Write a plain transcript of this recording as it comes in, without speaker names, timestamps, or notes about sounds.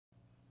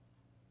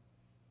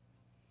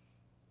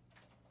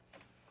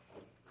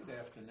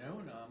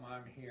afternoon.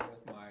 I'm here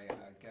with my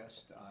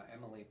guest,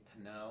 Emily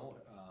Pineau,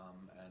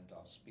 and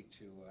I'll speak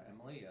to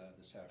Emily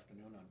this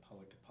afternoon on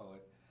Poet to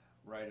Poet,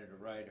 Writer to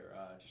Writer.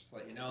 Just to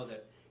let you know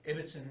that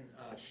Ibbetson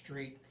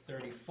Street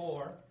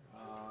 34,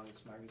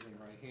 this magazine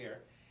right here,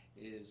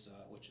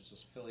 which is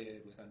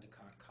affiliated with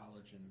Endicott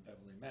College in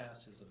Beverly,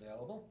 Mass., is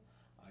available.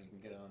 You can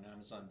get it on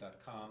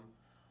Amazon.com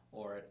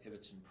or at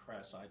Ibbetson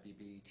Press,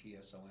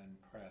 IBBTSON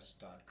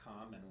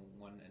Press.com, and we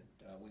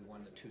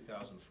won the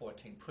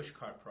 2014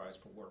 Pushcart Prize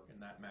for work in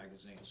that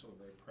magazine, so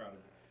we're very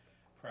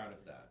proud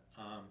of that.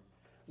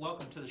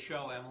 Welcome to the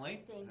show,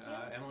 Emily. Thank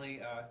you.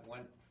 Emily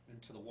went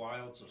into the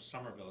wilds of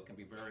Somerville. It can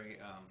be very,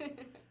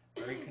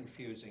 very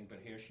confusing, but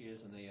here she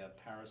is in the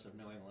Paris of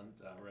New England,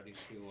 ready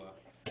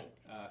to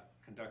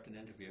conduct an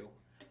interview.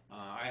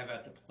 I have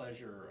had the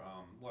pleasure,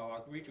 well,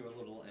 I'll read you a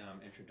little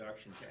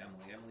introduction to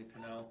Emily. Emily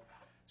Pineau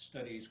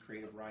studies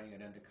creative writing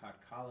at Endicott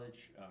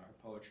College. Her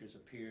poetry has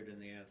appeared in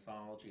the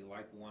anthology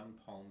Like One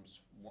Poems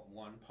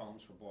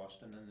for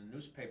Boston, and the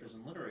newspapers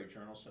and literary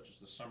journals such as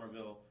the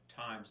Somerville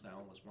Times,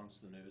 now was once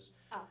the News,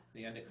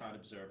 the Endicott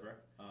Observer,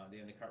 the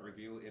Endicott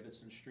Review,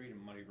 Ibbetson Street,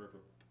 and Muddy River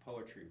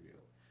Poetry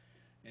Review.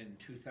 In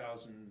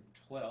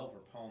 2012, her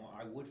poem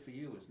I Would For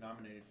You was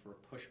nominated for a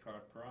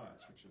Pushcart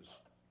Prize, which was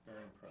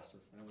very impressive.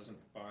 And it wasn't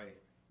by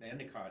the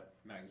Endicott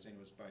magazine, it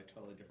was by a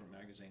totally different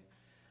magazine.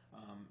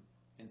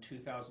 In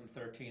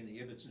 2013, the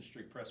Ibbetson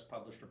Street Press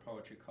published her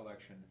poetry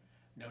collection,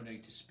 No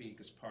Need to Speak,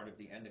 as part of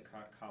the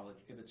Endicott College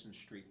Ibbetson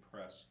Street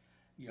Press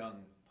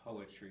Young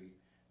Poetry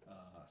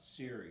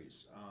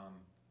series.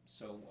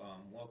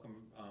 Welcome,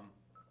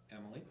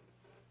 Emily.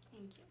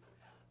 Thank you.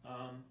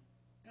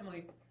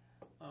 Emily,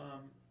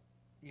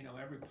 you know,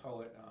 every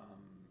poet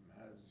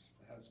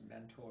has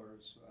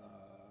mentors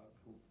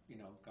who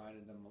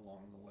guided them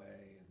along the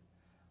way,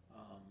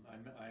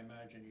 and I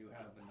imagine you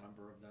have a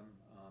number of them.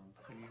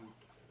 Can you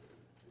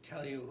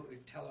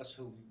tell us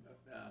who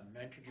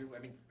mentored you? I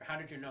mean, how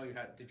did you know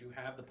did you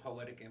have the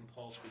poetic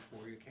impulse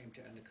before you came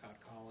to Endicott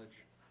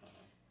College?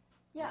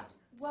 Yeah,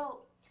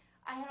 well,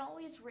 I had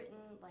always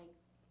written, like,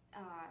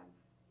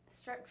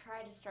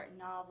 try to start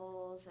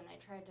novels, and I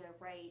tried to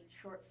write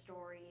short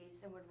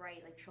stories and would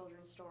write, like,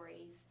 children's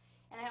stories.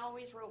 And I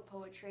always wrote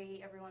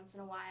poetry every once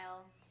in a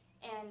while.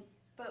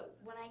 But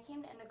when I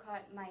came to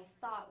Endicott, my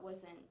thought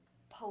wasn't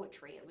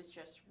poetry, it was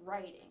just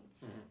writing.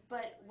 Mm-hmm.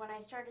 But when I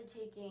started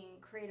taking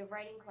creative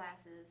writing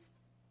classes,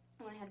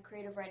 when I had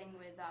creative writing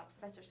with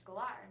Professor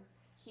Scolar,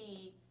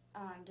 he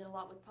did a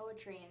lot with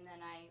poetry, and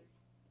then I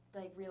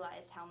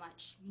realized how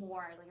much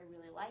more I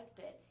really liked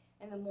it.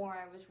 And the more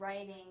I was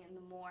writing and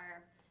the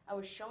more I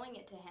was showing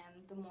it to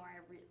him, the more I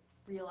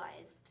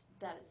realized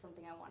that it's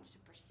something I wanted to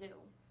pursue.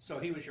 So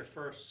he was your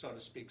first, so to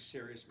speak,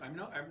 serious. I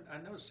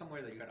know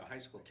somewhere that you had a high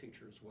school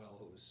teacher as well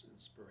who was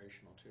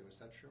inspirational too. Is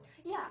that true?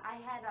 Yeah, I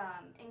had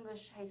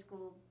English high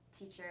school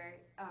teacher.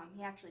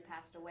 He actually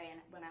passed away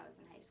when I was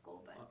in high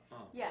school, but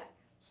yeah,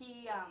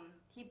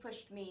 he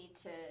pushed me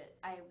to.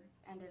 I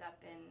ended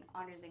up in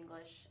honors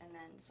English, and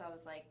then so I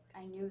was like,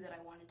 I knew that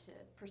I wanted to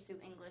pursue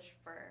English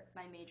for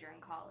my major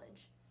in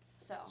college.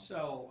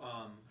 So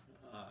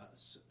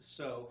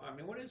I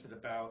mean, what is it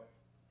about,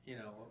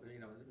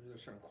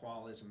 there's certain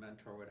qualities a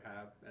mentor would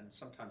have, and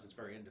sometimes it's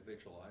very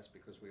individualized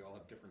because we all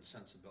have different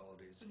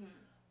sensibilities.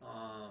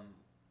 Mm-hmm.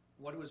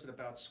 What was it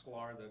about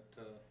Sklar that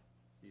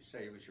you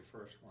say was your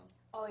first one?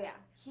 Oh yeah,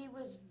 he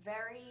was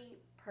very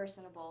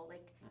personable,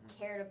 mm-hmm.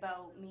 cared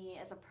about me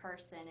as a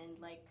person, and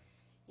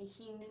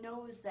he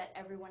knows that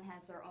everyone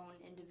has their own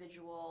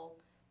individual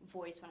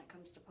voice when it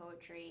comes to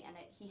poetry, and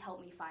he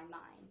helped me find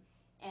mine.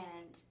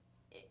 And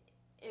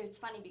it's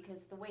funny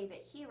because the way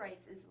that he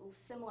writes is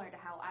similar to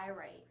how I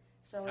write.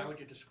 So how would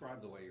you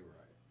describe the way you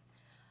write?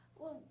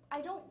 Well,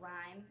 I don't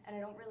rhyme, and I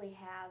don't really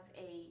have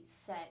a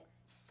set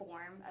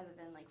form other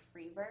than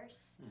free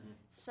verse. Mm-hmm.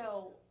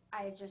 So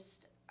I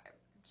just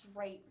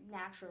write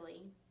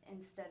naturally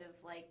instead of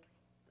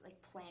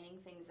planning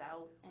things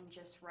out, and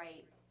just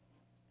write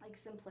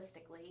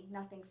simplistically,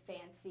 nothing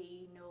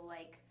fancy, no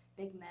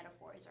big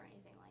metaphors or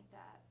anything like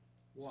that.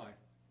 Why?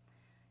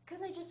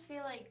 Because I just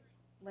feel like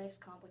life's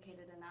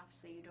complicated enough,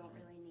 so you don't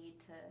really need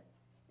to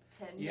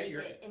make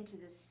it into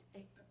this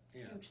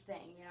huge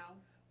thing,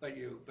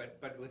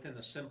 But within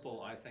the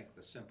simple, I think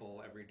the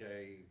simple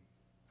everyday,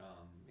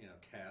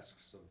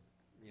 tasks of,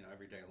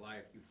 everyday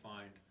life, you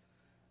find,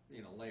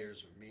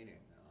 layers of meaning,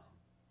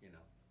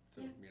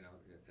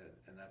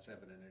 and that's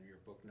evident in your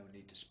book, No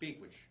Need to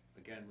Speak, which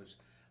again was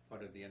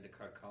part of the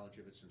Endicott College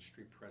Ibbetson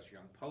Street Press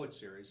Young Poet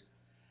Series.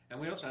 And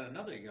we also had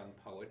another young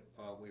poet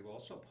we've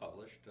also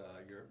published.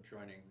 You're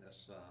joining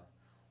this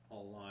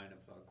whole line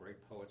of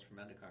great poets from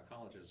Endicott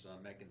College is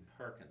Megan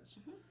Perkins.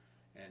 Mm-hmm.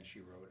 And she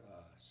wrote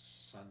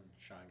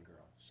Sunshine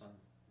Girl.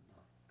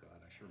 God,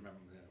 I should remember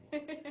the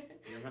name.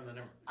 Do you remember the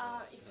name?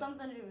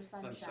 Something to do with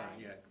sunshine. Sunshine,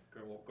 yeah.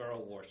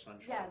 Girl wore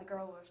sunshine. Yeah, the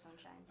girl wore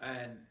sunshine.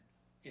 And,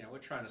 we're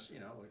trying to,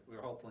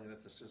 we're hoping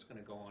that this is going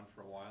to go on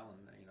for a while,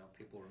 and,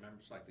 people remember,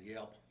 it's like the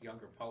Yale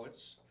Younger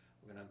Poets.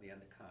 We're going to have the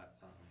Endicott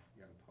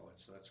Young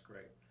Poets, so that's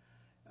great.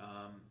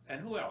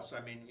 And who else?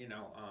 I mean,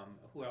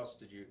 who else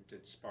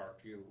did spark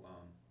you?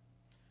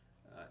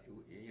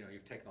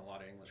 You've taken a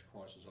lot of English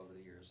courses over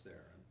the years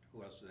there. And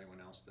who else? Is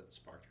anyone else that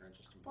sparked your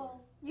interest in poetry?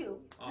 Well,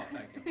 you. Oh,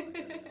 thank you.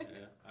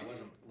 Yeah. I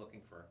wasn't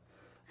looking for.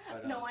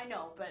 But, no, I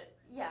know, but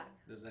yeah.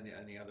 There's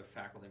any other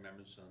faculty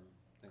members and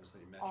things that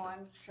you mentioned? Oh,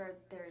 I'm sure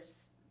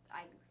there's.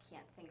 I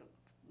can't think of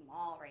them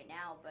all right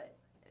now, but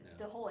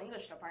the whole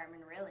English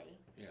department, really.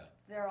 Yeah.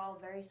 They're all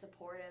very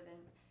supportive,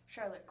 and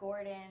Charlotte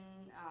Gordon,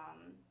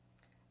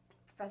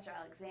 Professor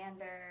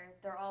Alexander,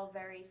 they're all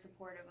very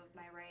supportive of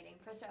my writing.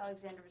 Professor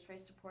Alexander was very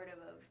supportive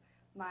of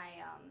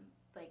my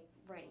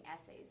writing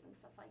essays and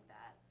stuff like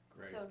that.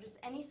 Great. So just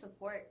any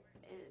support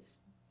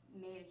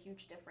made a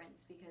huge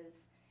difference,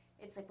 because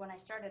it's like when I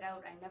started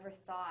out, I never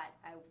thought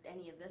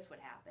any of this would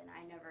happen.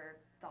 I never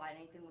thought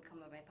anything would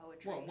come of my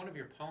poetry. Well, one of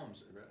your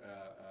poems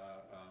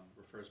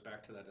refers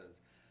back to that as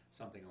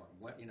something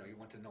you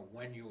want to know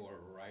when you are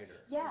a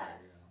writer. Yeah. Right,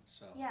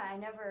 so. Yeah, I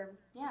never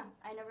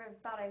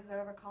thought I could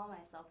ever call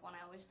myself one.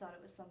 I always thought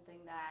it was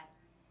something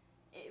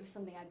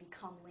I'd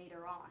become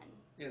later on.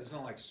 Yeah, there's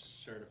no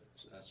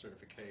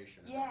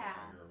certification. Yeah.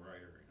 You're a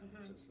writer.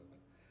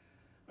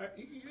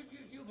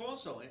 You've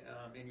also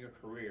in your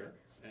career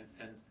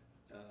and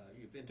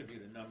you've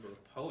interviewed a number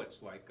of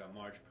poets like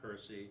Marge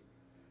Percy,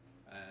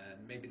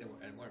 and maybe they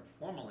weren't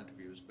formal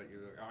interviews, but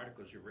your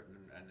articles you've written,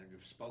 and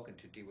you've spoken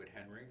to DeWitt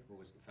Henry, who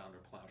was the founder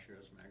of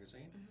Plowshares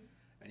magazine,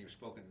 and you've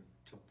spoken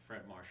to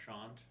Fred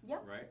Marchand,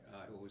 yep. right,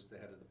 who was the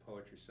head of the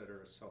Poetry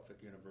Center at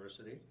Suffolk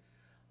University.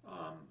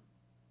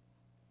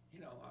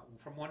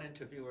 From one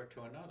interviewer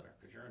to another,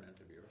 because you're an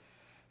interviewer,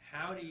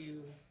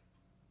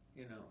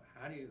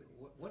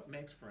 what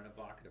makes for an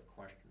evocative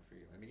question for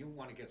you? I mean, you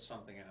want to get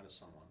something out of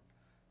someone,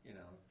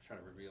 try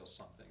to reveal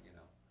something,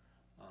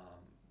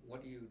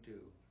 what do you do?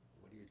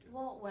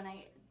 Well,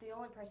 the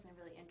only person I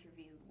really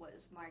interviewed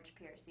was Marge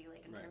Piercy,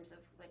 in right. terms of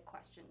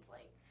questions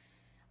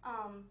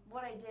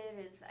what I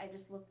did is I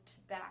just looked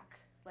back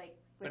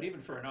but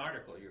even for an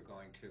article, you're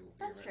going to.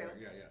 That's true.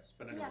 Yeah, yes.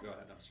 But anyway, go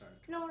ahead. I'm sorry.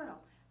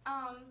 No.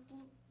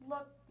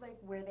 Look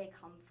where they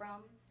come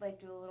from.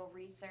 Do a little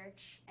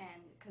research,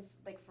 and because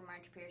for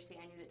Marge Piercy,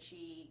 I knew that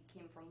she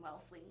came from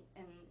Wellfleet,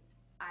 and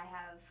I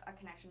have a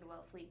connection to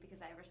Wellfleet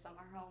because I have a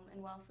summer home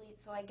in Wellfleet.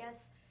 So I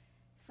guess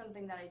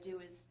something that I do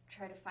is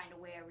try to find a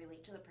way I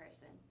relate to the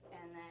person,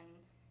 and then.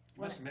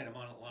 You must have made a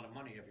lot of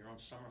money of your own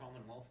summer home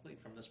in Wellfleet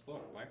from this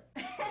book, right?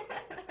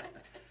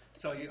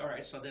 So all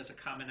right. So there's a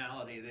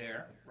commonality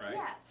there, right?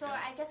 Yeah. So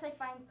I guess I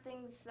find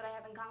things that I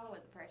have in common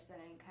with the person,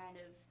 and kind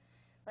of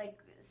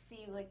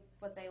see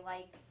what they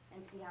like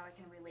and see how I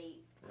can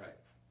relate. Right.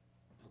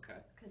 Okay.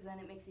 Because then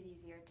it makes it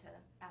easier to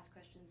ask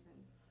questions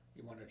and.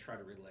 You want to try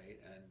to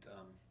relate, and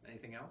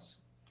anything else?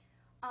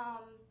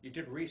 You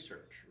did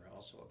research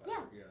also about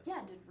it.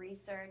 Yeah. Did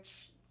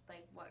research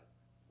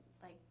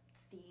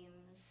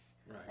themes.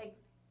 Right.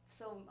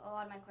 So a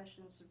lot of my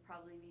questions would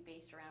probably be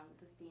based around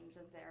the themes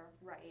of their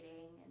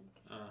writing and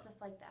stuff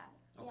like that.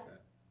 Okay.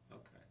 Yeah.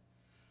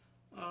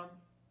 Okay.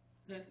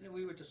 Then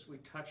we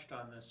touched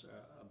on this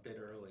a bit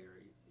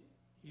earlier.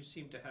 You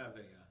seem to have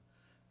a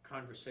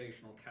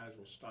conversational,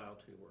 casual style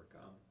to your work.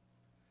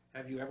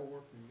 Have you ever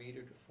worked in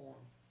metered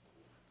form?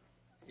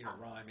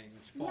 Rhyming,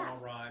 it's formal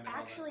rhyme. And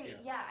actually,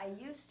 all that. I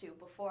used to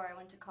before I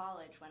went to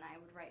college. When I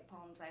would write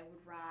poems, I would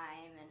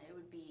rhyme, and it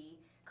would be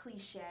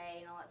cliche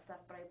and all that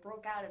stuff. But I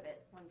broke out of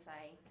it once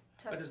I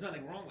took. But there's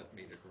nothing wrong with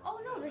metered rhyme. Oh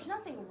no, there's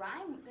nothing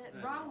wrong with it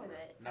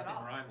at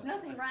all.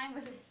 Nothing rhyme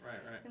with it.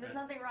 Right. And there's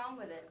nothing wrong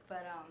with it,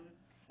 but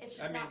it's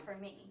just not for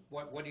me.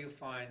 What do you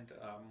find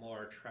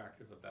more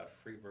attractive about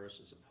free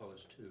verse as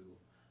opposed to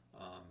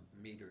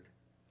metered?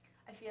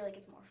 I feel like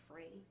it's more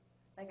free.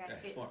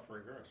 It's more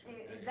free verse.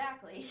 Right?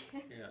 Exactly.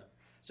 Yeah.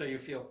 So you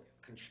feel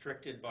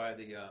constricted by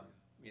the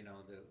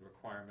the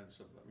requirements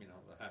of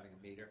having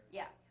a meter.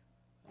 Yeah.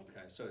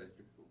 Okay. So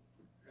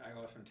I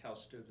often tell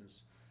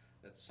students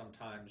that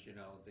sometimes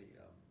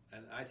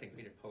and I think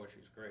metered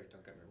poetry is great.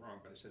 Don't get me wrong,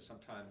 but I say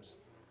sometimes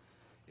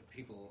if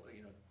people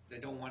they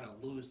don't want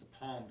to lose the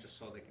poem just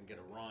so they can get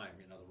a rhyme.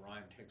 The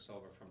rhyme takes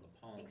over from the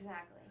poem.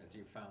 Exactly. Do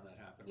you found that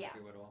happen with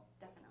you at all?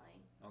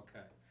 Definitely.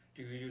 Okay.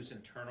 Do you use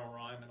internal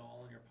rhyme at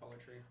all in your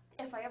poetry?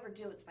 If I ever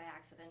do, it's by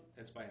accident.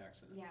 It's by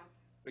accident. Yeah.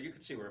 But you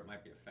could see where it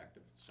might be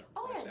effective at certain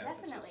Oh points. yeah,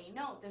 definitely.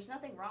 No, there's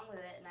nothing wrong with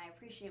it, and I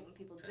appreciate when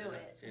people do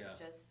it. Yeah.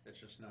 It's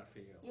just not for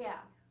you.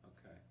 Yeah.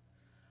 Okay.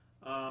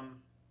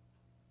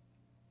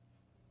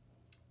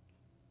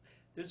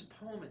 There's a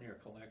poem in your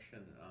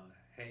collection,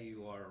 Hey,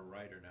 You Are a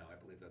Writer Now. I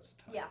believe that's the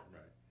title. Yeah.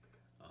 Right.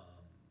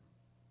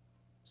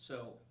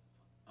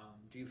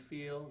 Do you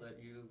feel that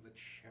you've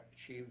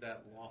achieved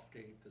that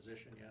lofty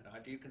position yet?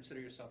 Do you consider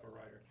yourself a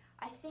writer?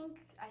 I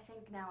think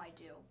now I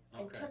do.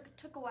 Okay. It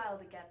took a while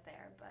to get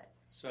there, but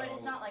So,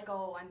 it's not like,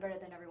 oh, I'm better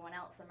than everyone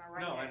else, I'm a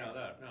writer. No, I know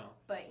that. No.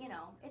 But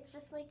it's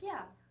just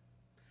yeah.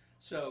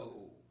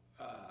 So,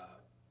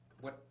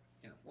 what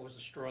was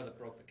the straw that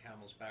broke the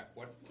camel's back?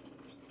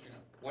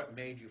 What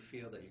made you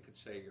feel that you could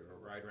say you're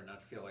a writer and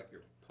not feel like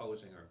you're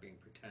posing or being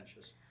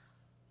pretentious?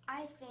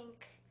 I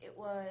think it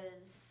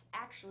was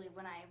actually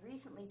when I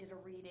recently did a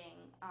reading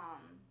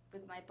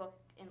with my book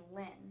in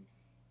Lynn,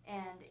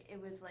 and it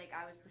was like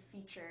I was the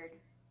featured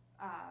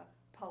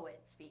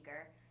poet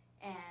speaker,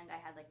 and I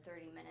had like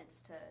 30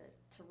 minutes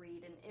to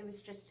read, and it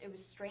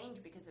was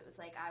strange because it was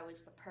like I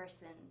was the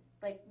person,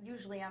 like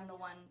usually I'm the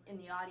one in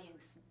the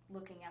audience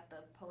looking at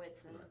the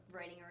poets and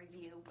writing a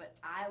review, but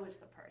I was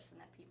the person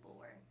that people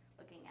were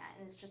looking at,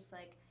 and it's just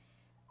like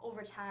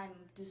over time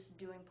just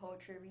doing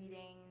poetry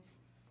readings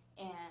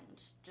and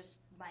just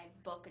my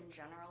book in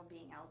general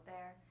being out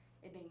there,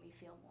 it made me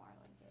feel more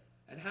like it.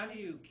 And how do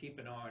you keep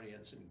an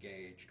audience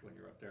engaged when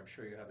you're up there? I'm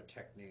sure you have a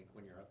technique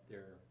when you're up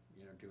there,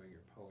 doing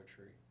your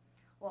poetry.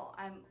 Well,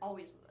 I'm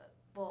always,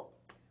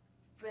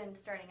 when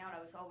starting out,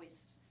 I was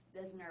always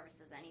as nervous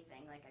as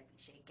anything. Like, I'd be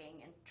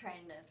shaking and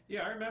trying to...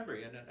 Yeah, I remember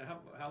you. And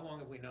how long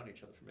have we known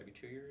each other for? Maybe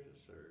 2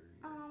 years? Or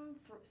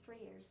 3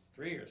 years.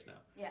 3 years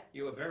now? Yeah.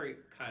 You were very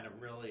kind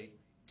of really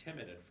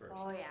timid at first.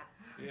 Oh, yeah.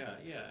 Yeah.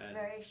 And,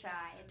 very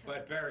shy.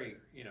 but very,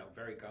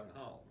 very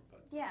gung-ho.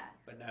 But, yeah.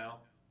 But now?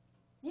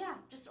 Yeah,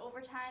 just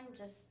over time,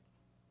 just,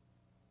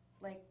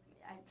 like,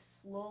 I'm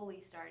slowly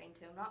starting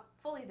to. I'm not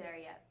fully there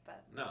yet,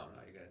 but... No,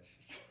 you got,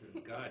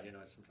 God,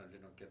 sometimes you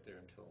don't get there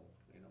until,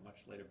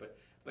 much later.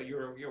 But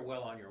you're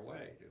well on your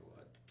way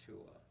to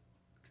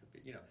be,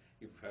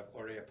 you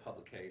already have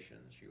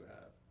publications, you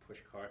have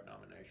Pushcart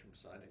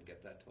nominations. I didn't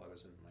get that till I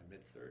was in my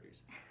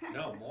mid-30s.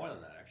 No, more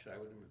than that, actually. I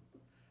was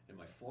in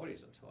my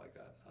 40s until I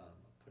got a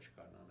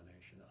Pushcart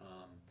nomination.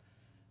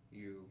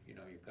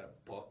 You've got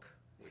a book,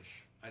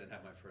 which I didn't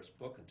have my first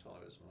book until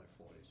I was in my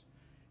 40s.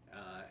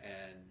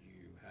 And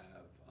you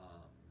have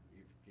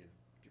you've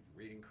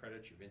reading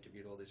credits. You've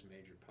interviewed all these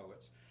major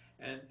poets,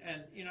 and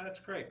that's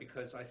great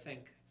because I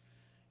think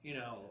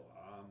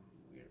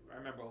I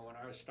remember when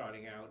I was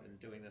starting out and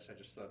doing this, I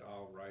just thought,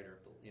 writer,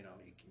 but you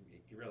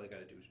really got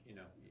to do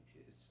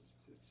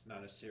it's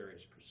not a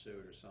serious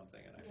pursuit or something,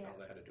 and I felt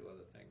I had to do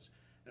other things.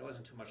 And it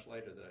wasn't too much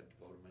later that I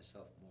devoted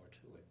myself more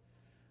to it.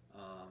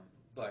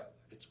 But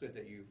it's good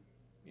that you've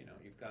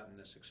gotten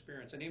this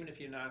experience, and even if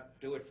you not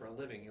do it for a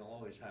living, you'll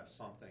always have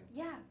something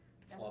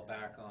to fall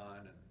back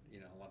on.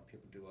 And a lot of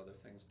people do other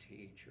things,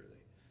 teach, or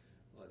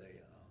they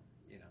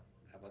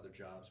have other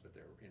jobs, but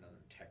they're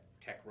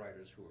tech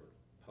writers who are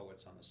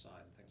poets on the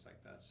side and things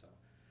like that. So,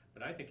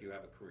 but I think you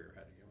have a career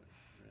ahead of you, and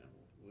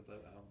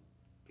I'll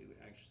be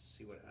anxious to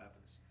see what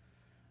happens.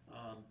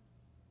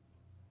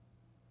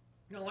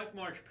 Like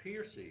Marge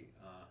Piercy,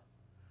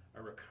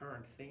 a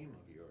recurrent theme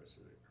of yours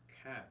are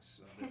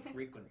cats. They're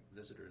frequent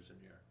visitors in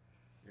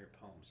your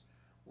poems.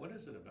 What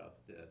is it about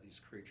these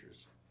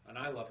creatures? And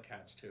I love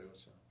cats too,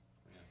 so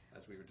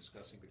as we were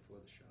discussing before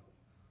the show.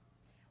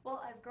 Well,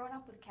 I've grown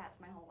up with cats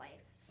my whole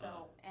life,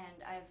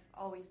 and I've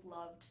always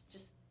loved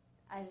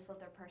I just love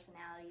their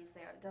personalities.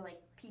 They're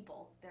like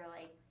people. They're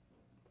like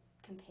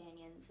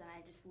companions, and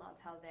I just love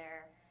how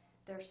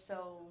they're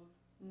so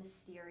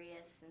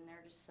mysterious, and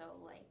they're just so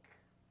like,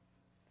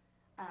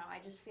 I don't know, I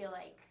just feel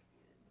like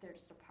they're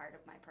just a part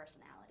of my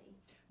personality.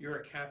 You're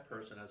a cat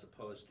person as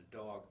opposed to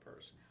dog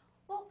person.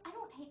 Well, I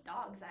don't hate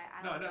dogs.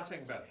 No, I'm not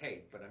saying about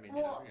hate, but I mean,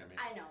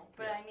 I know,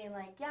 but I mean,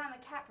 like, I'm a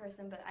cat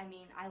person, but I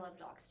mean, I love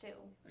dogs too.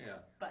 Yeah.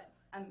 But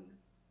I'm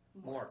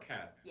more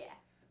cat. Yeah.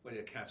 Well,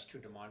 the cat's too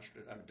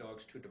demonstrative.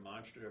 Dogs too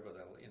demonstrative, or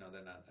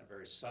they're not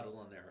very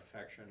subtle in their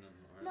affection.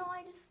 No,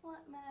 I just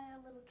want my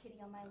little kitty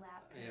on my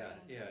lap. Yeah.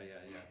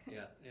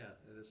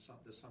 There's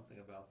something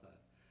about that.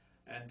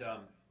 And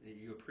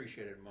you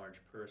appreciated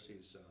Marge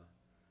Piercy's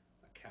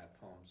cat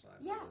poems.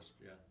 Yeah.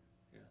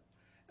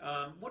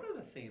 What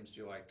other themes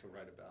do you like to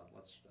write about?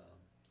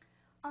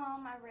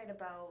 I write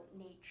about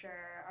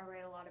nature. I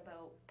write a lot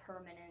about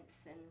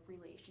permanence and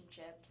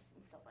relationships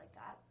and stuff like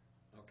that.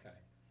 Okay.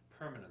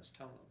 Permanence.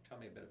 Tell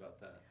me a bit about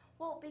that.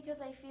 Well,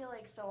 because I feel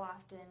like so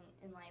often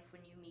in life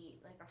when you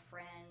meet like a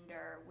friend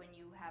or when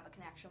you have a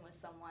connection with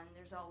someone,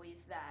 there's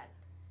always that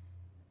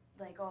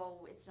like,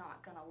 oh, it's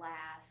not gonna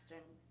last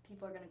and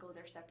people are gonna go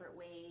their separate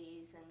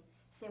ways. And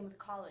same with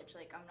college,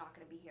 like I'm not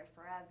gonna be here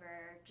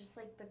forever. Just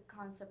like the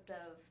concept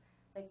of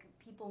like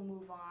people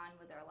move on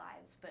with their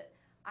lives, but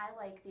I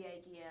like the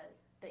idea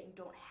that you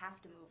don't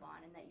have to move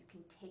on and that you can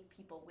take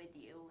people with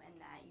you and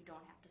that you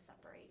don't have to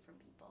separate from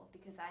people,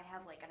 because I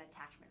have like an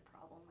attachment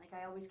problem. Like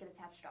I always get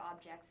attached to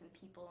objects and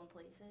people and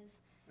places.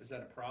 Is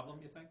that a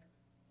problem, you think?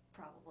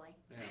 Probably.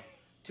 Yeah.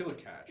 Too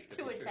attached.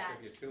 Too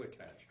attached. If you're too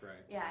attached,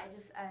 right. Yeah,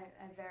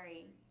 I'm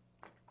very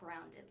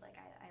grounded. Like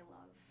I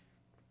love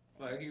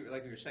things.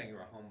 Like you were saying,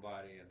 you're a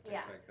homebody and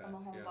things like that. I'm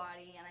a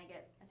homebody and I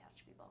get attached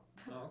to people.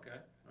 Oh,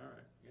 okay. All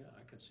right. Yeah,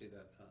 I could see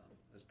that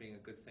as being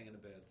a good thing and a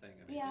bad thing.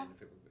 I mean, and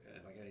if it were,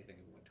 like anything,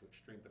 if it went to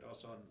extreme, but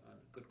also on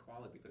good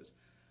quality, because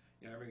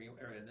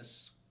in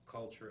this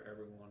culture,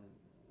 everyone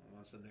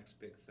wants the next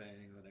big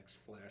thing, the next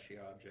flashy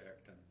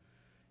object, and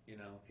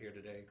here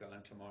today,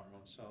 gone tomorrow.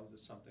 And so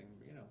there's something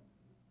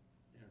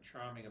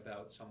charming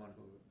about someone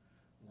who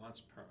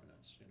wants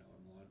permanence, and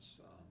wants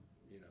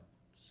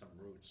some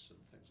roots and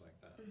things like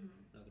that. Mm-hmm.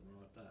 Nothing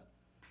wrong with that.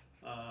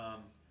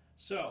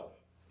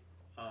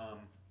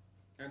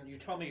 And you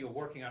told me you're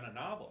working on a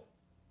novel.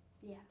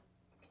 Yeah.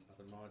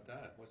 Nothing wrong with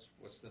that.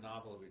 What's the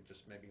novel? We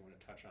just maybe you want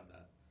to touch on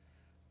that,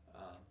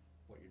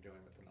 what you're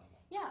doing with the novel.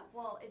 Yeah,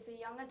 well, it's a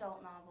young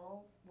adult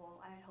novel.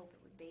 Well, I hope it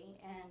would be.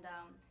 And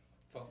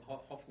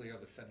Hopefully you'll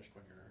have it finished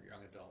when you're a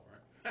young adult,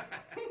 right?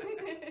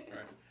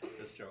 Right,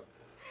 just joke.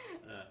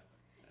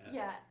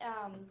 Yeah,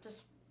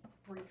 just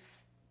brief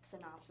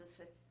synopsis,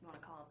 if you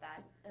want to call it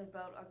that,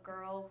 about a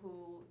girl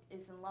who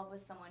is in love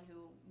with someone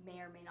who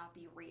may or may not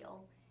be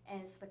real. And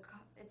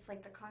it's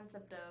like the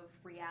concept of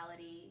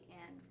reality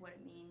and what it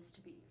means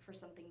for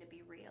something to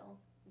be real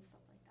and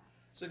stuff like that.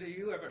 So do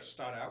you ever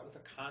start out with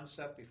a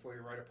concept before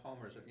you write a poem,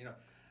 or is it,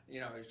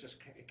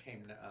 it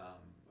came,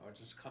 or it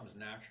just comes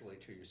naturally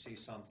to you? See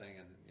something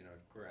and,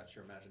 it grabs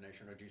your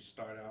imagination, or do you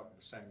start out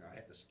saying, I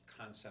have this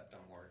concept I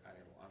want to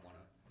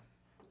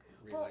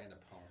relay in the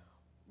poem?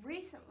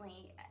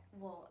 Recently,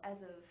 well,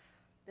 as of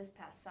this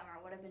past summer,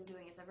 what I've been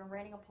doing is I've been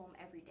writing a poem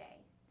every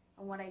day.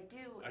 And what I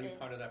do Are you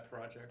part of that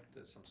project?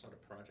 Is some sort of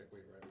project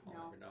where you write a poem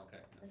No. every day? No,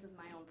 okay. This is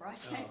my own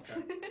project. Oh,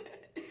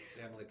 okay.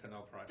 The Emily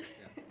Pineau project,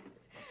 yeah.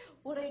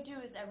 What I do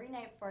is every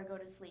night before I go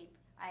to sleep,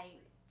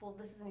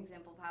 this is an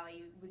example of how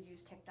I would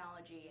use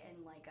technology and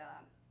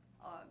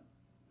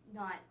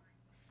not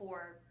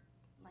for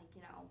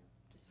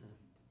just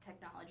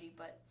technology,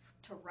 but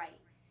to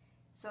write.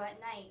 So at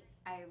night,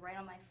 I write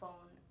on my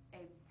phone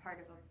a part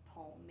of a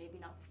poem, maybe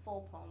not the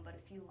full poem, but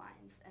a few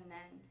lines, and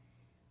then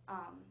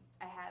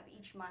I have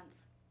each month,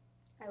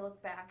 I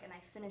look back and I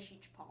finish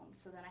each poem,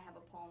 so then I have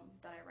a poem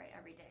that I write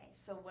every day.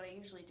 So what I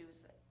usually do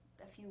is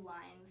a few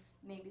lines,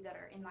 maybe that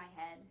are in my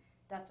head,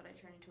 that's what I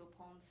turn into a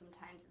poem.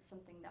 Sometimes it's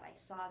something that I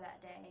saw that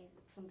day,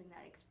 it's something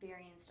that I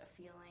experienced, a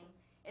feeling.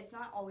 It's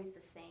not always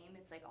the same,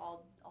 it's like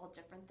all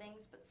different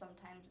things, but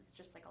sometimes it's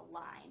just like a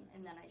line,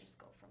 and then I just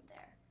go from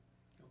there.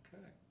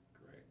 Okay,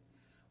 great.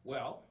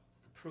 Well,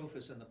 the proof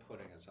is in the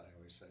pudding, as I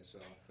always say,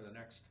 so for the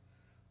next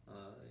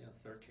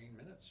 13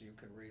 minutes, you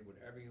can read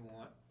whatever you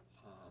want,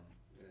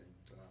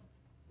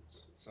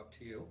 it's up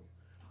to you,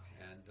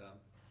 and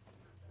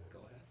go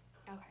ahead.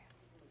 Okay.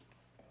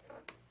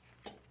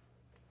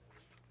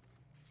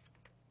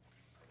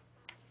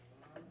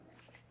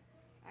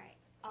 All right,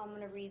 I'm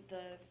going to read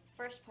the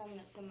first poem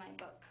that's in my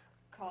book,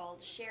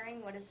 called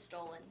Sharing What Is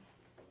Stolen.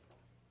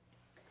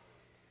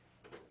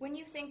 When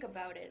you think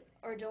about it,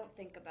 or don't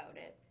think about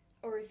it,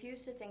 or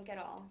refuse to think at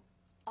all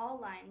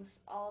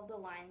of the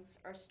lines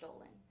are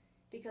stolen,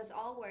 because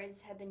all words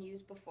have been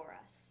used before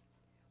us.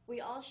 We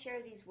all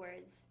share these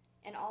words,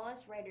 and all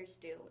us writers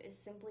do is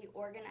simply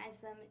organize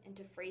them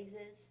into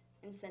phrases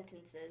and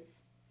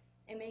sentences,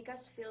 and make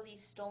us feel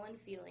these stolen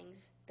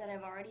feelings that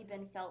have already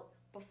been felt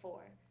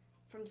before,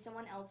 from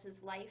someone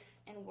else's life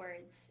and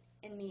words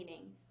and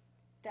meaning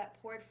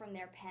that poured from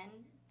their pen,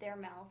 their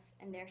mouth,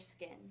 and their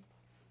skin,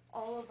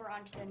 all over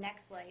onto the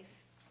next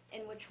life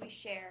in which we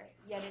share,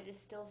 yet it is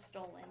still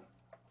stolen,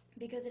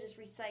 because it is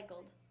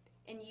recycled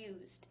and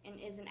used and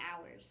isn't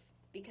ours,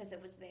 because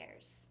it was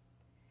theirs.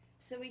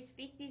 So we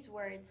speak these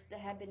words that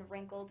have been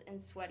wrinkled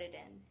and sweated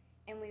in,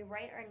 and we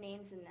write our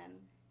names in them,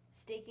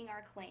 staking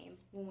our claim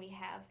when we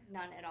have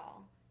none at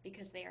all,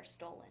 because they are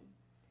stolen.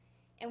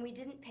 And we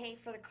didn't pay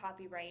for the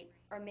copyright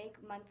or make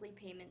monthly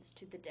payments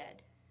to the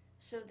dead.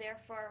 So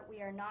therefore,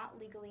 we are not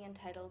legally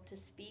entitled to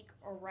speak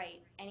or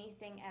write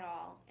anything at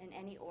all in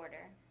any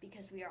order,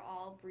 because we are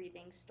all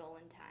breathing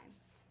stolen time.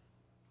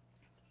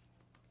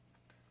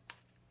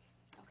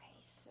 Okay,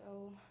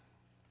 so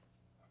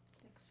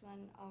next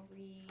one I'll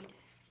read.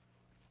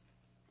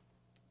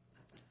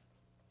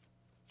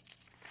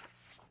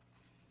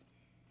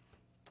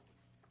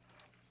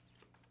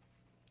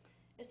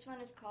 This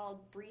one is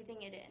called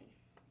Breathing It In.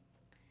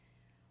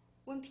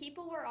 When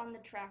people were on the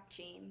track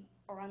team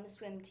or on the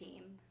swim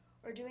team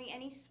or doing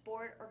any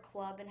sport or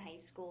club in high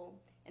school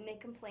and they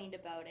complained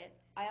about it,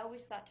 I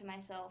always thought to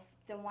myself,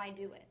 then why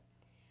do it?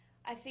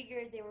 I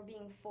figured they were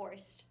being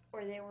forced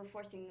or they were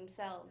forcing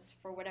themselves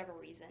for whatever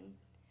reason.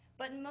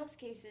 But in most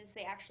cases,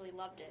 they actually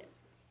loved it.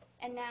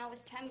 And now,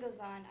 as time goes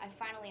on, I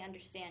finally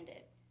understand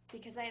it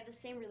because I have the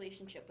same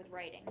relationship with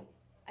writing.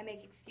 I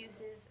make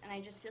excuses and I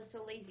just feel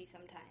so lazy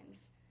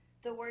sometimes.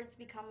 The words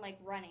become like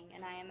running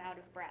and I am out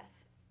of breath.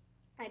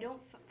 I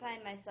don't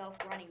find myself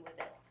running with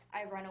it.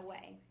 I run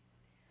away.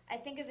 I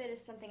think of it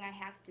as something I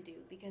have to do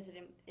because it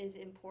is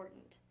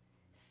important.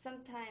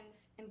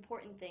 Sometimes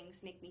important things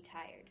make me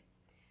tired.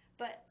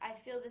 But I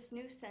feel this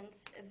new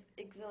sense of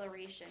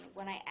exhilaration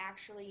when I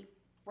actually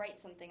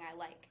write something I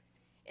like.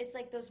 It's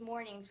like those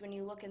mornings when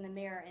you look in the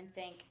mirror and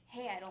think,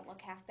 hey, I don't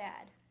look half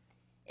bad.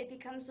 It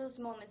becomes those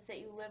moments that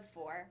you live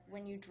for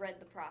when you dread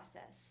the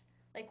process.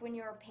 Like when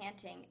you're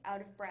panting,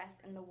 out of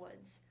breath in the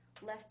woods,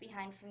 left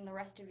behind from the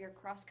rest of your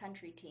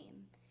cross-country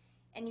team.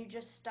 And you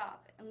just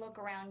stop and look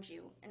around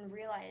you and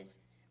realize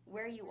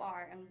where you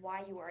are and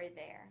why you are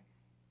there.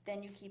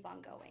 Then you keep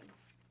on going.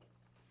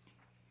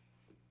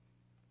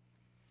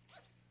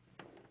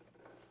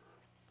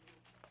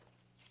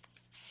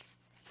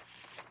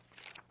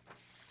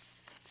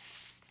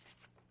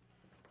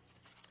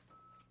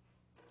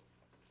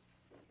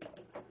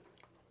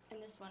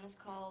 And this one is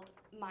called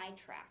My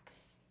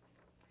Tracks.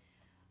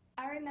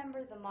 I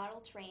remember the model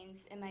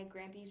trains in my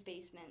Grampy's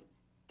basement,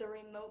 the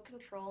remote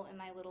control in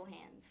my little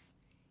hands,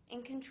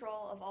 in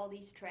control of all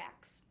these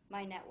tracks,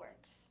 my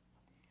networks.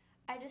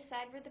 I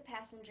decide where the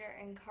passenger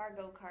and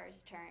cargo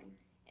cars turn,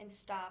 and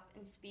stop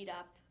and speed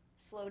up,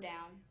 slow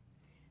down.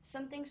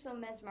 Something so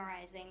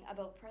mesmerizing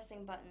about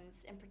pressing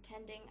buttons and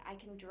pretending I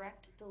can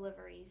direct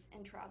deliveries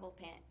and travel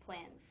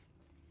plans.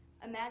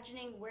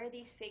 Imagining where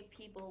these fake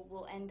people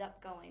will end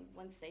up going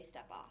once they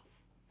step off.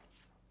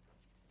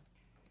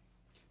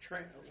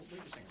 What were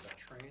you saying about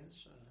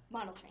trains?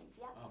 Model trains,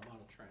 yeah. Oh,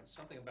 model trains.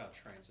 Something about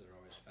trains that are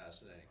always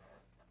fascinating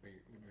when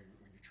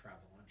you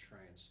travel on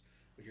trains.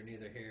 Because you're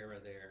neither here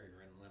or there,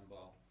 you're in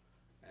limbo.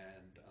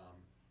 And,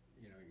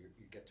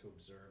 you get to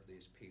observe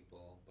these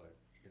people, but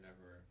you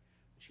never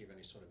achieve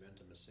any sort of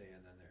intimacy.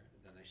 And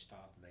then they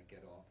stop and they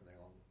get off and they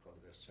all go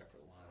to their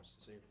separate lives.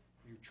 So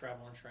you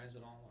travel on trains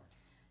at all? Or?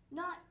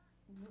 Not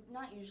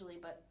usually,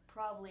 but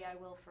probably I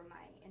will for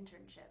my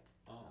internship.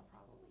 Oh. I'll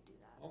probably do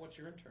that. Oh, what's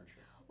your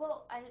internship?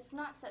 Well, and it's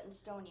not set in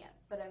stone yet,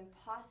 but I'm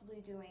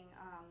possibly doing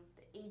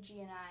the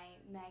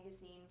AGNI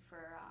magazine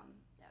for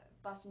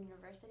Boston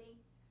University.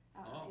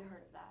 I don't know if you've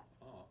heard of that.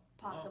 Oh.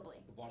 Possibly.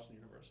 No, the Boston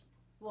University.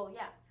 Well,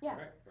 yeah.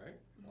 Right.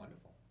 Mm-hmm.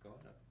 Wonderful. Go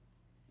ahead.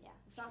 Yeah,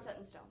 it's not set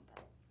in stone,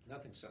 but.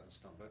 Nothing's set in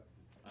stone, but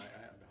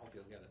I hope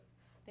you'll get it.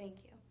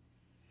 Thank you.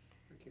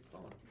 We keep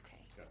going.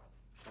 Okay. Got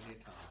plenty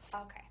of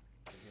time. Okay.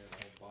 You can hear the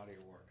whole body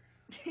of work.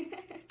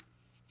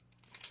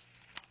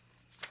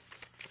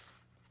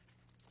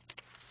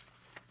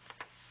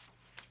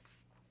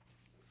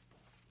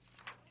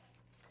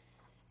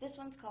 This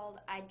one's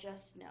called I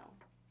Just Know.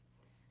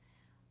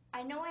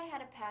 I know I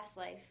had a past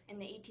life in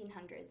the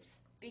 1800s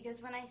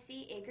because when I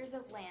see acres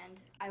of land,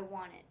 I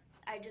want it.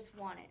 I just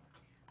want it.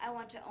 I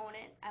want to own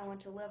it. I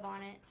want to live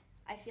on it.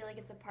 I feel like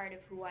it's a part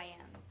of who I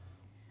am.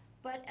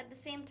 But at the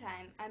same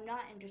time, I'm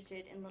not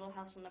interested in Little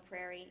House on the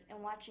Prairie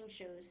and watching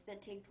shows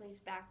that take place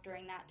back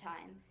during that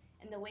time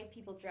and the way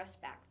people dressed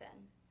back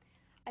then.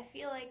 I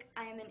feel like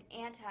I am an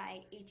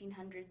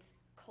anti-1800s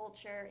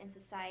culture and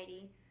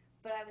society,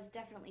 but I was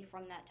definitely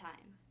from that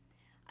time.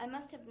 I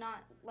must have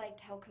not liked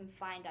how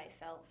confined I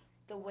felt,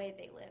 the way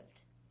they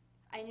lived.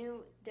 I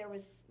knew there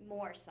was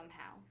more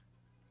somehow.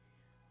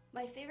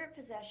 My favorite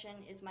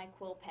possession is my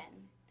quill pen.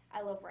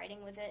 I love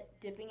writing with it,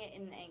 dipping it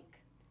in the ink.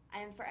 I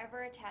am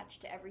forever attached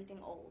to everything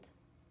old.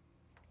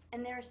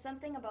 And there is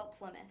something about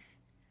Plymouth.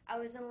 I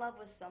was in love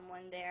with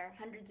someone there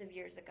hundreds of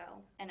years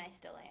ago, and I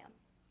still am.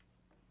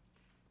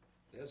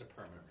 There's a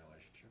permanent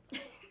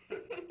relationship.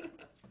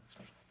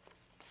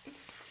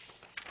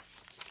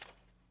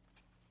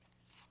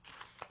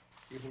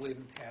 You believe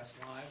in past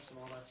lives and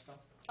all that stuff?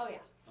 Oh,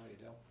 yeah. Oh, you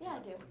do? Yeah, I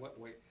do. What?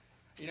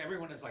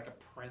 Everyone is like a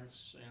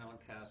prince, in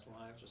past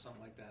lives or something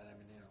like that. I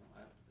mean,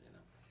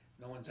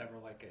 no one's ever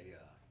like a,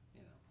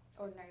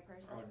 Ordinary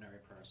person. ordinary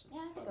person.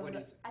 Yeah, I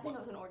think I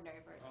was an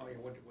ordinary person. Oh, yeah.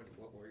 What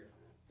were you?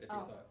 If you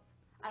thought?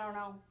 I don't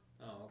know.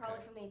 Oh, okay.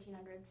 Probably from the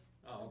 1800s.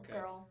 Oh, okay.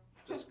 Girl.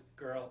 Just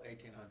girl,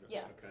 1800s.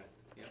 Yeah. Okay.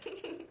 Yeah.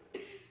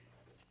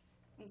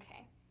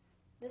 Okay.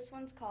 This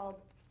one's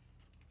called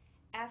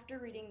After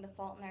Reading The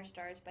Fault in Our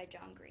Stars by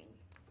John Green.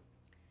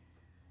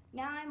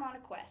 Now I'm on a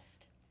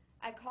quest.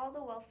 I call the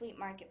Wellfleet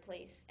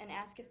Marketplace and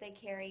ask if they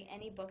carry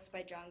any books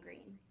by John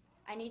Green.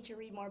 I need to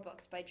read more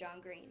books by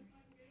John Green.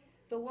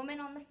 The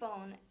woman on the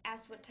phone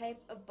asked what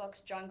type of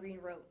books John Green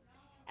wrote,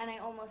 and I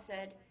almost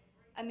said,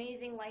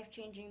 amazing,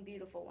 life-changing,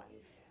 beautiful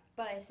ones.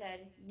 But I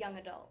said, young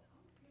adult.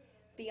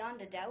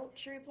 Beyond a doubt,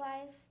 she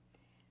replies.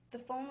 The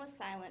phone was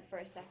silent for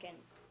a second.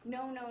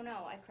 No,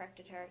 I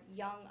corrected her,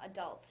 young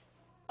adult.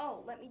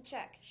 Oh, let me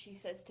check, she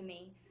says to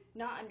me,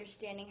 not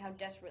understanding how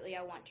desperately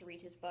I want to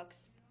read his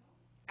books.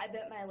 I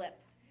bit my lip.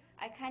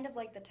 I kind of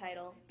like the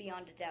title,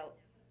 Beyond a Doubt.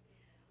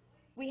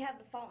 We have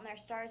The Fault in Our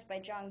Stars by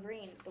John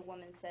Green, the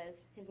woman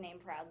says, his name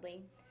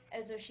proudly,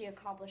 as though she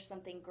accomplished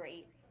something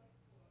great.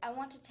 I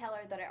want to tell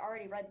her that I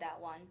already read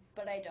that one,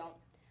 but I don't.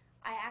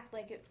 I act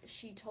like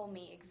she told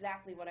me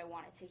exactly what I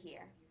wanted to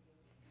hear.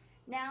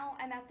 Now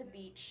I'm at the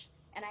beach,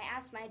 and I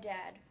ask my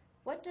dad,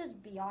 what does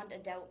beyond a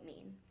doubt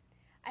mean?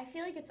 I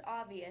feel like it's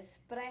obvious,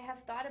 but I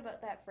have thought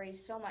about that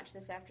phrase so much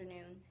this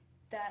afternoon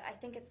that I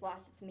think it's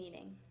lost its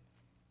meaning.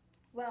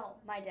 Well,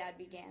 my dad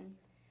began,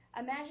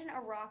 imagine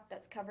a rock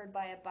that's covered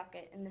by a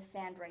bucket in the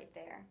sand right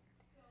there.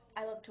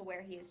 I look to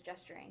where he is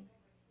gesturing.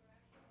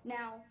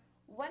 Now,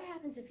 what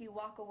happens if you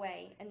walk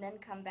away and then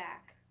come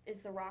back?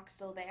 Is the rock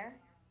still there?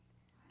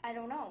 I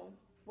don't know.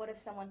 What if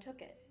someone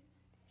took it?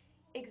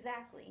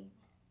 Exactly.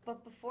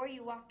 But before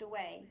you walked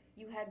away,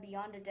 you had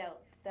beyond a doubt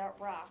that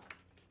rock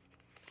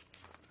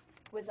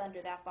was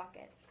under that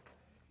bucket.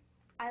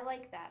 I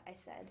like that, I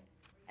said.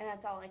 And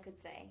that's all I could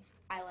say.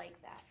 I like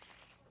that.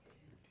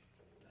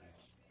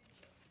 Nice.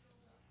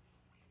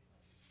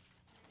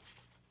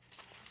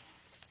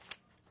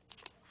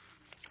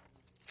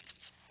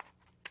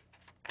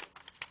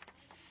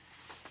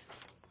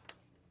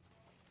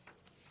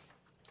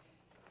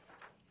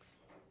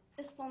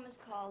 This poem is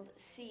called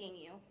Seeing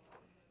You.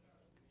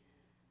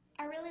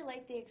 I really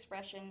like the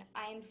expression,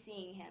 I am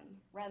seeing him,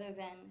 rather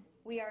than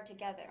we are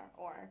together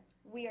or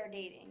we are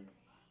dating.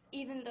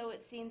 even though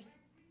it seems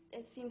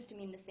to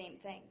mean the same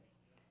thing.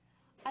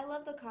 I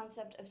love the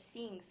concept of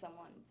seeing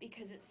someone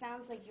because it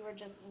sounds like you are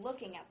just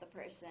looking at the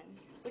person,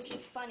 which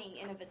is funny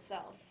in of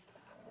itself.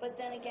 But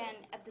then again,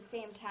 at the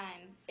same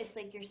time, it's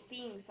like you're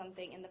seeing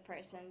something in the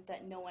person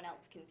that no one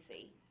else can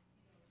see.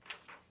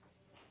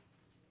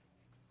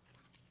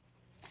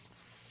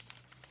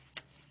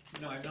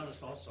 You know, I've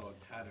noticed also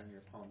a pattern in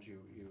your poems.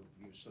 You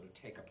sort of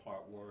take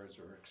apart words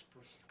or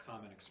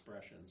common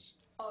expressions.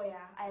 Oh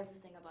yeah, I have a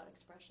thing about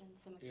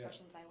expressions. Some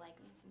expressions I like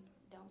and some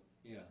don't.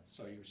 Yeah,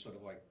 so you sort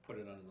of like put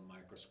it under the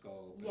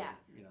microscope. Yeah.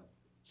 And, you know,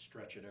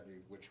 stretch it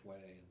every which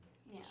way.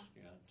 And just,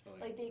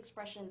 totally. Like the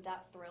expression,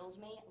 that thrills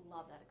me, I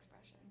love that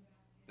expression.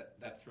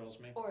 That thrills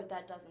me? Or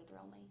that doesn't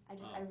thrill me.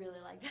 I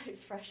really like that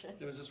expression.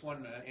 There was this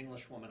one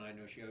English woman I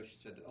knew, she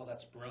said, "Oh,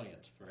 that's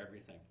brilliant," for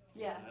everything.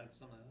 Yeah. And I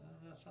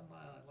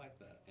like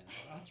that. You know,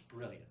 oh, that's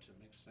brilliant. It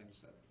makes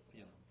things that,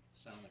 you know,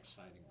 sound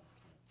exciting all the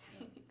time.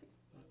 Yeah.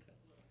 Okay.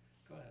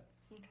 Go ahead.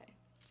 Okay.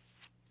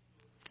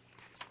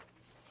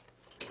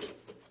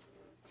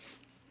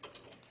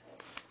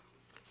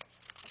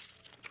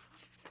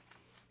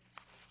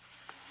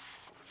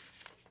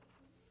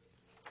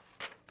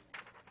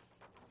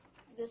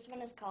 This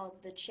one is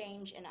called The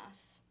Change in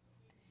Us.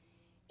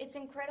 It's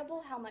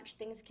incredible how much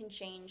things can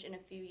change in a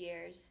few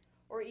years,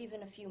 or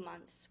even a few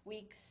months,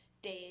 weeks,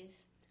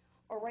 days,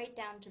 or right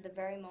down to the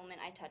very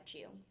moment I touch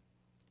you.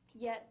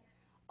 Yet,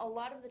 a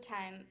lot of the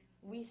time,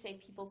 we say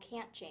people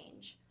can't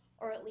change,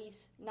 or at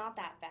least not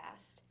that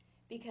fast,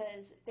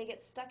 because they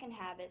get stuck in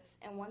habits,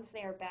 and once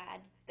they are bad,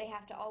 they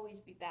have to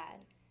always be bad,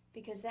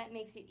 because that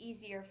makes it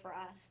easier for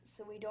us,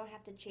 so we don't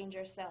have to change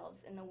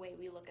ourselves in the way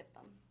we look at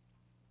them.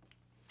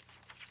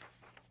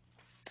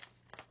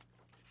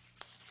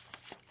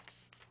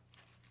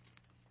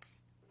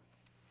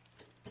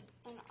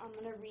 And I'm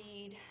going to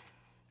read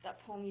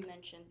that poem you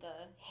mentioned,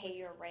 the Hey,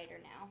 You're a Writer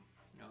Now.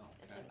 Oh,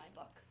 okay. It's in my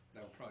book.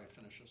 That would probably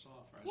finish us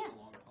off, right? Yeah. It's a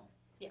long poem.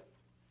 Yeah.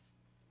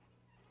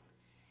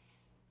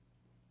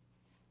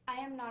 I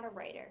am not a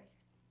writer.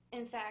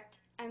 In fact,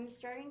 I'm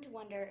starting to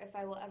wonder if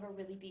I will ever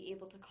really be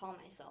able to call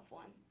myself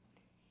one.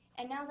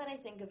 And now that I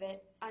think of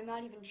it, I'm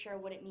not even sure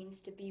what it means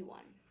to be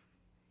one.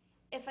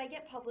 If I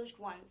get published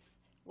once,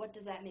 what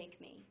does that make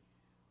me?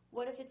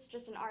 What if it's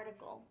just an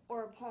article,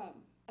 or a poem,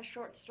 a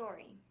short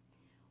story?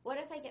 What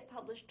if I get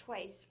published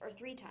twice or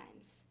 3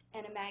 times,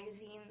 in a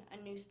magazine,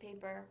 a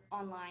newspaper,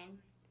 online?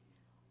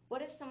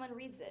 What if someone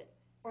reads it,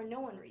 or no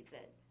one reads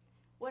it?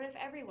 What if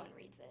everyone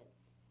reads it?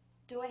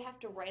 Do I have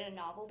to write a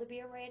novel to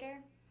be a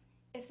writer?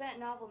 If that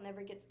novel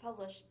never gets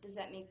published, does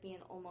that make me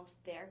an almost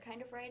there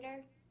kind of writer?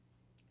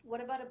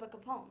 What about a book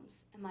of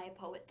poems? Am I a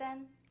poet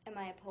then? Am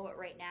I a poet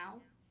right now?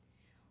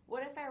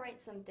 What if I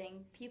write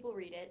something, people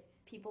read it,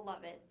 people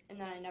love it, and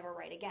then I never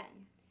write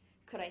again?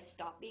 Could I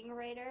stop being a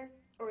writer,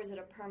 or is it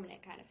a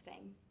permanent kind of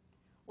thing?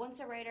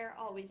 Once a writer,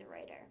 always a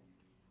writer.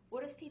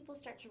 What if people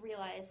start to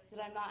realize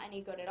that I'm not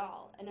any good at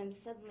all, and I'm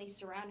suddenly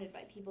surrounded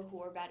by people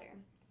who are better?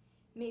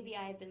 Maybe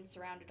I have been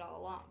surrounded all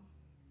along.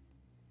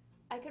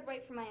 I could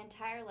write for my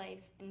entire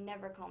life and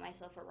never call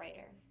myself a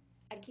writer.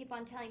 I'd keep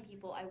on telling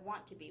people I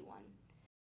want to be one,